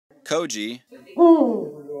Koji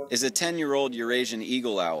is a 10-year-old Eurasian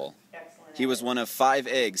eagle owl. He was one of 5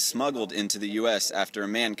 eggs smuggled into the U.S. after a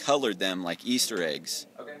man colored them like Easter eggs.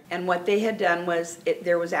 And what they had done was,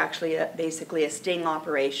 there was actually basically a sting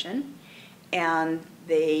operation, and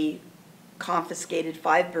they confiscated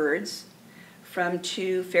 5 birds from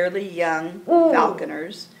 2 fairly young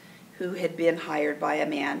falconers who had been hired by a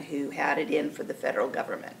man who had it in for the federal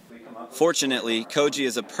government. Fortunately, Koji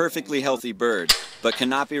is a perfectly healthy bird, but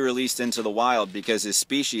cannot be released into the wild because his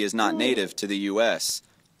species is not native to the U.S.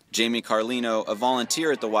 Jamie Carlino, a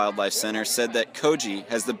volunteer at the Wildlife Center, said that Koji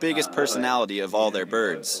has the biggest personality of all their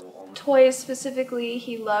birds. Toys specifically,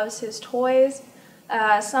 he loves his toys.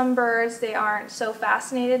 Some birds, they aren't so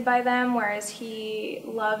fascinated by them, whereas he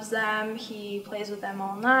loves them. He plays with them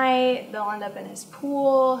all night. They'll end up in his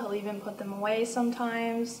pool. He'll even put them away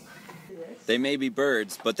sometimes. They may be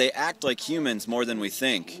birds, but they act like humans more than we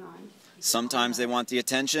think. Sometimes they want the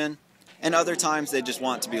attention, and other times they just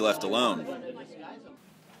want to be left alone.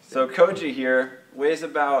 So Koji here weighs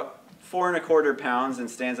about 4 1/4 pounds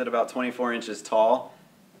and stands at about 24 inches tall.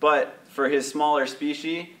 But for his smaller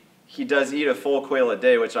species, he does eat a full quail a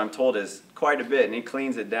day, which I'm told is quite a bit, and he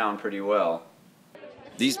cleans it down pretty well.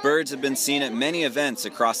 These birds have been seen at many events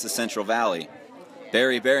across the Central Valley.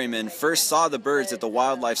 Barry Berryman first saw the birds at the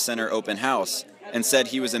Wildlife Center open house and said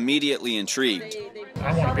he was immediately intrigued.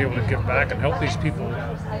 I want to be able to give back and help these people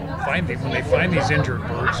find them. When they find these injured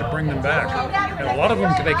birds, to bring them back. And a lot of them,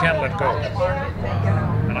 they can't let go.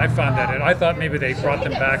 And I found that. I thought maybe they brought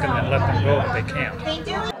them back and then let them go, but they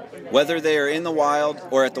can't. Whether they are in the wild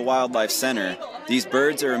or at the Wildlife Center, these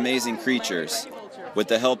birds are amazing creatures. With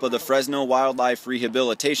the help of the Fresno Wildlife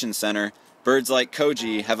Rehabilitation Center, birds like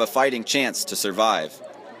Koji have a fighting chance to survive.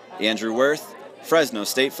 Andrew Worth, Fresno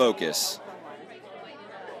State Focus.